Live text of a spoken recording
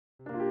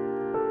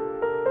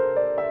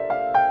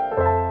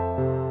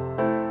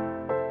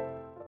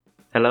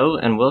Hello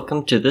and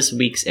welcome to this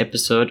week's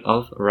episode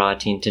of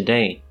Writing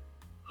Today.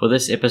 For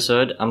this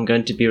episode, I'm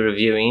going to be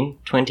reviewing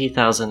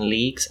 20,000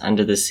 Leagues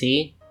Under the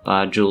Sea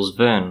by Jules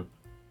Verne.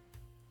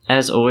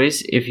 As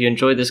always, if you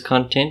enjoy this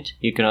content,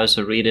 you can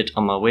also read it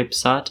on my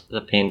website,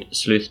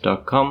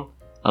 thepennedsleuth.com,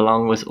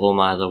 along with all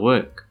my other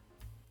work.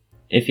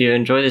 If you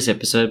enjoy this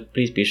episode,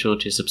 please be sure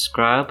to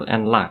subscribe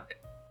and like.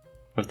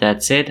 With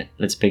that said,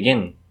 let's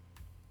begin.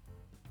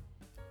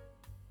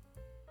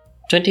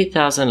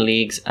 20,000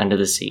 Leagues Under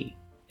the Sea.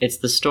 It's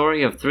the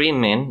story of three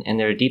men and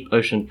their deep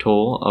ocean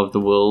tour of the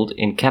world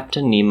in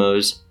Captain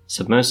Nemo's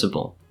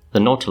submersible, the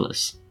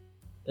Nautilus.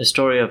 A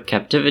story of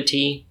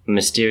captivity, a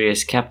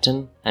mysterious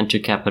captain, and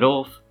to cap it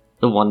off,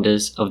 the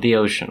wonders of the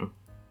ocean.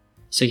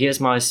 So here's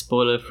my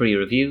spoiler-free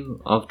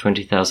review of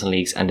 20,000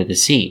 Leagues Under the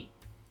Sea.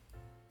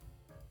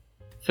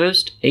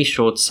 First, a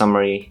short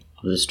summary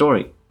of the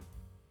story.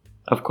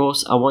 Of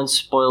course, I won't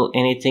spoil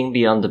anything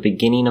beyond the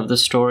beginning of the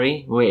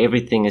story, where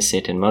everything is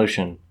set in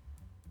motion.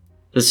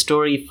 The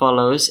story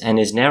follows and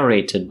is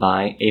narrated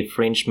by a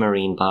French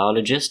marine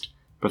biologist,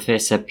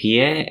 Professor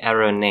Pierre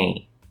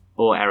Aronnax,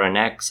 or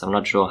Aronnax, I'm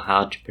not sure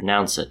how to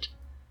pronounce it.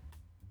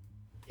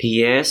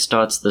 Pierre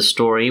starts the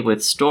story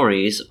with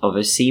stories of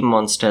a sea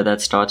monster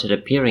that started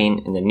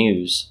appearing in the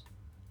news.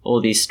 All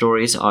these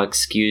stories are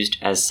excused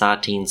as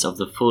sightings of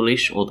the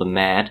foolish or the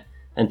mad,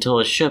 until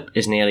a ship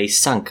is nearly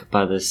sunk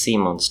by the sea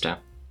monster.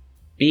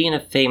 Being a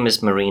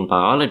famous marine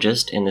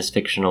biologist in this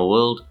fictional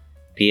world,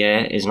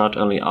 Pierre is not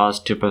only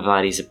asked to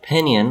provide his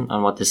opinion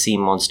on what the sea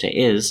monster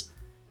is,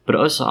 but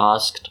also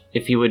asked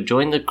if he would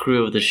join the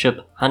crew of the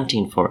ship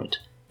hunting for it,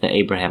 the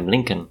Abraham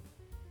Lincoln.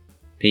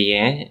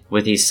 Pierre,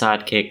 with his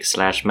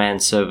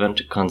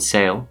sidekick/manservant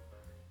Conseil,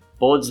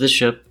 boards the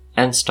ship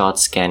and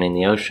starts scanning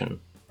the ocean.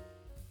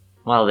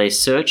 While they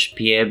search,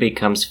 Pierre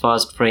becomes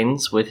fast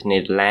friends with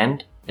Ned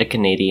Land, a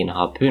Canadian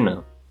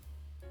harpooner.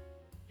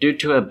 Due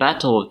to a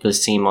battle with the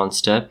sea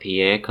monster,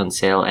 Pierre,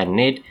 Conseil, and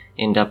Ned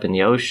end up in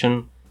the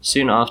ocean,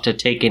 soon after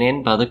taken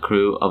in by the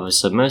crew of a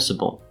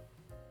submersible.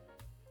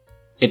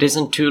 It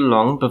isn't too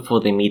long before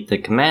they meet the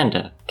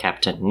commander,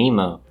 Captain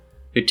Nemo,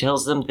 who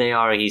tells them they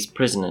are his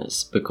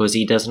prisoners because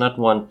he does not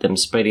want them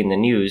spreading the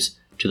news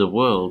to the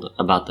world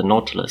about the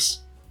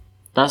Nautilus.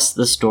 Thus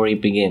the story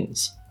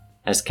begins,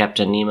 as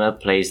Captain Nemo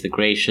plays the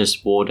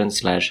gracious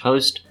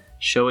warden/host,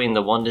 showing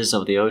the wonders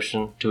of the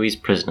ocean to his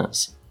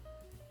prisoners.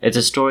 It's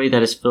a story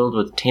that is filled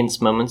with tense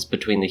moments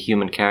between the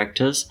human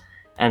characters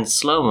and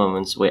slow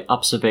moments where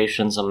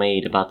observations are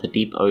made about the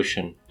deep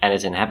ocean and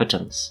its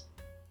inhabitants.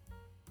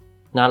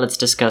 Now let's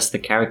discuss the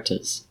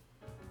characters.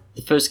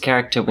 The first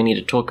character we need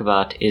to talk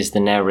about is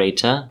the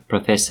narrator,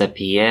 Professor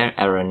Pierre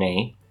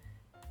Aronnax.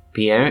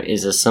 Pierre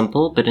is a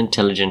simple but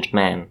intelligent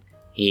man.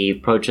 He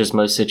approaches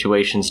most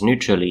situations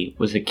neutrally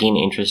with a keen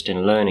interest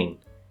in learning.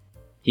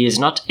 He is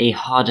not a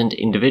hardened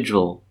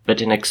individual, but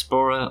an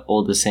explorer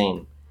all the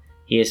same.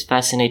 He is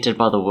fascinated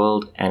by the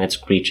world and its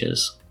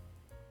creatures.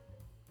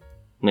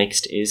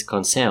 Next is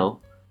Conseil.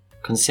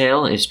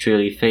 Conseil is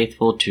truly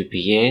faithful to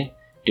Pierre,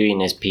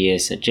 doing as Pierre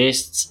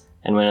suggests,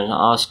 and when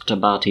asked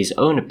about his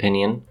own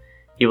opinion,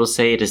 he will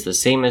say it is the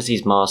same as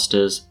his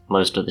master's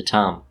most of the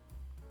time.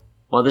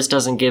 While this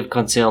doesn't give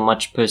Conseil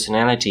much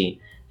personality,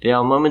 there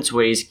are moments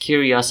where his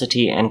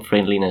curiosity and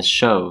friendliness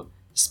show,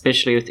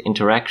 especially with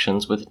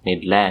interactions with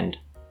Ned Land.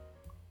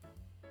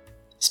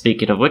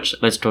 Speaking of which,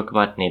 let's talk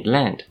about Ned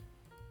Land.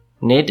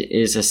 Ned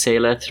is a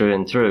sailor through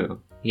and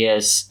through. He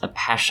has a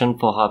passion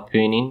for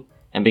harpooning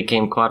and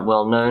became quite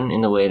well known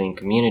in the whaling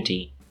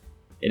community.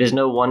 It is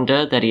no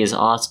wonder that he is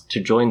asked to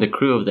join the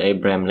crew of the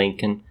Abraham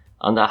Lincoln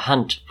on the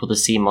hunt for the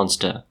sea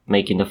monster,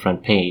 making the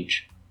front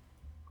page.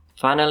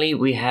 Finally,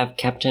 we have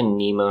Captain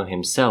Nemo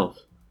himself.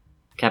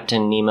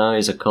 Captain Nemo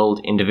is a cold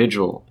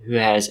individual who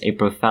has a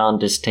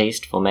profound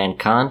distaste for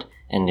mankind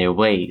and their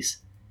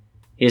ways.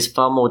 He is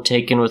far more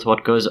taken with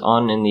what goes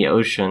on in the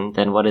ocean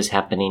than what is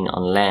happening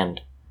on land.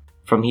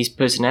 From his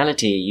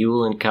personality, you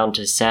will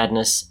encounter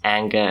sadness,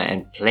 anger,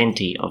 and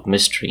plenty of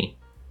mystery.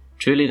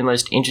 Truly the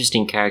most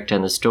interesting character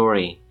in the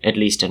story, at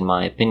least in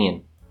my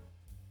opinion.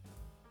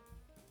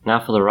 Now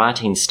for the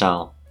writing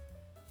style.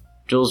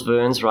 Jules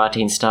Verne's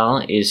writing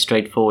style is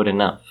straightforward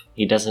enough.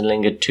 He doesn't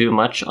linger too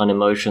much on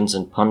emotions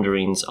and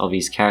ponderings of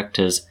his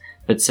characters,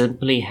 but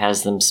simply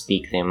has them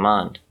speak their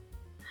mind.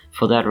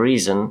 For that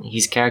reason,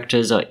 his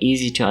characters are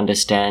easy to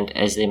understand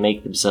as they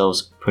make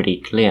themselves pretty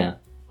clear,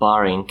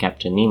 barring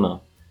Captain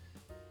Nemo.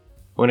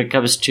 When it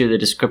comes to the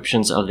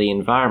descriptions of the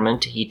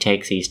environment, he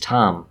takes his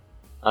time.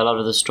 A lot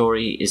of the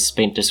story is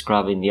spent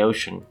describing the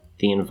ocean,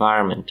 the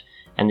environment,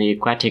 and the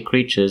aquatic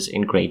creatures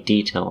in great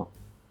detail.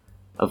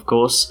 Of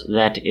course,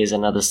 that is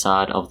another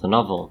side of the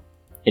novel.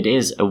 It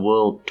is a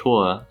world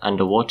tour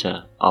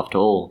underwater, after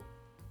all.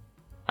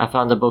 I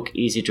found the book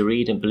easy to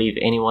read and believe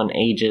anyone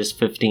ages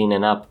 15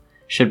 and up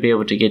should be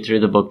able to get through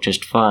the book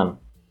just fine.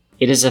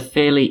 It is a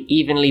fairly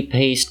evenly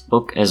paced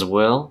book as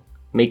well,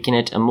 making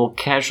it a more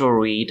casual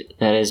read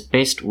that is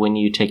best when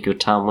you take your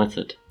time with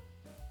it.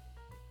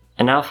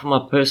 And now for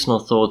my personal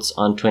thoughts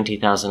on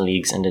 20,000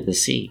 Leagues Under the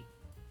Sea.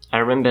 I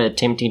remember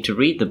attempting to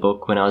read the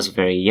book when I was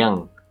very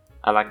young.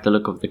 I liked the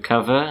look of the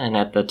cover, and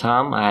at the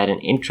time I had an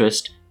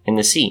interest in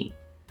the sea.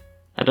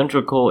 I don't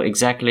recall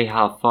exactly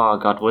how far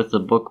I got with the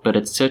book, but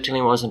it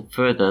certainly wasn't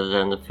further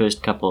than the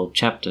first couple of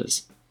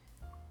chapters.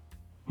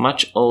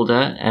 Much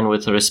older and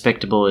with a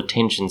respectable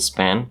attention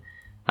span,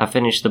 I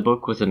finished the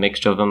book with a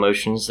mixture of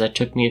emotions that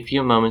took me a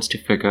few moments to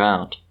figure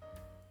out.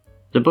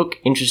 The book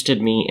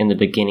interested me in the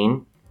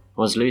beginning,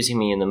 was losing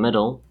me in the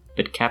middle,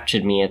 but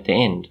captured me at the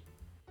end.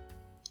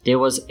 There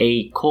was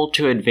a call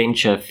to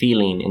adventure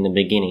feeling in the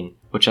beginning,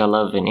 which I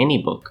love in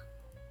any book.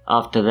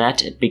 After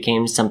that, it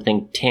became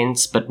something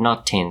tense but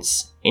not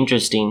tense,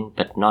 interesting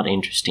but not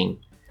interesting.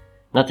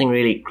 Nothing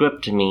really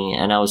gripped me,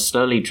 and I was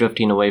slowly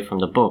drifting away from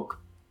the book.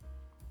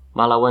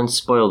 While I won't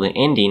spoil the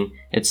ending,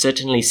 it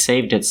certainly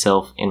saved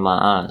itself in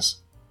my eyes.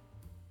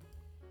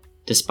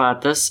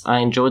 Despite this, I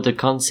enjoyed the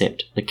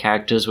concept. The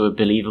characters were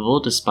believable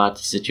despite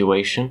the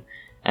situation,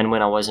 and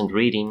when I wasn't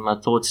reading, my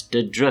thoughts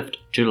did drift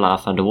to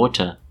life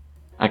underwater.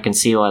 I can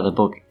see why the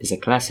book is a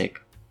classic.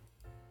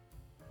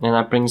 And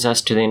that brings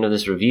us to the end of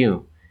this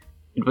review.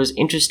 It was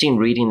interesting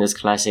reading this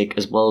classic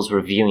as well as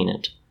reviewing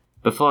it.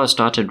 Before I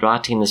started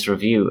writing this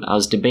review, I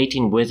was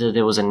debating whether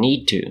there was a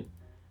need to.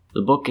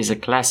 The book is a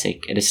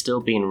classic. It is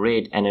still being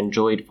read and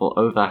enjoyed for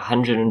over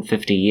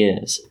 150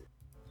 years.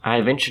 I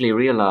eventually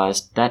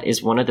realized that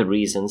is one of the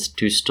reasons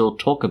to still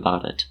talk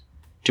about it,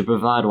 to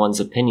provide one's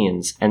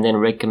opinions and then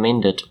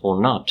recommend it or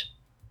not.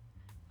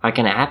 I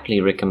can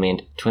happily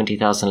recommend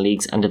 20,000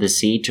 Leagues Under the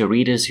Sea to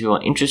readers who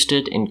are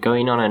interested in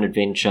going on an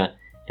adventure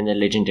in the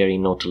legendary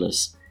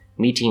Nautilus,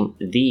 meeting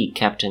the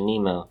Captain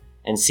Nemo,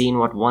 and seeing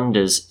what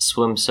wonders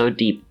swim so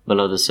deep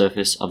below the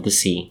surface of the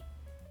sea.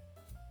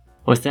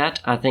 With that,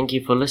 I thank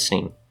you for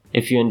listening.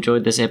 If you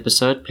enjoyed this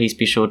episode, please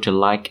be sure to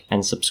like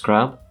and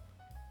subscribe.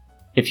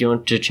 If you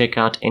want to check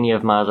out any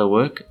of my other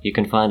work, you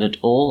can find it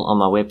all on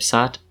my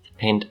website,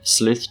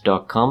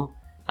 thepensedsleuth.com.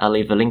 I'll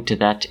leave a link to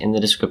that in the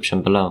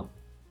description below.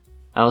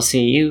 I'll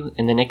see you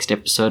in the next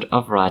episode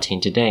of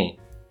Writing Today.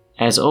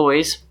 As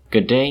always,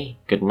 good day,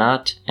 good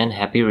night, and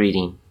happy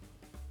reading.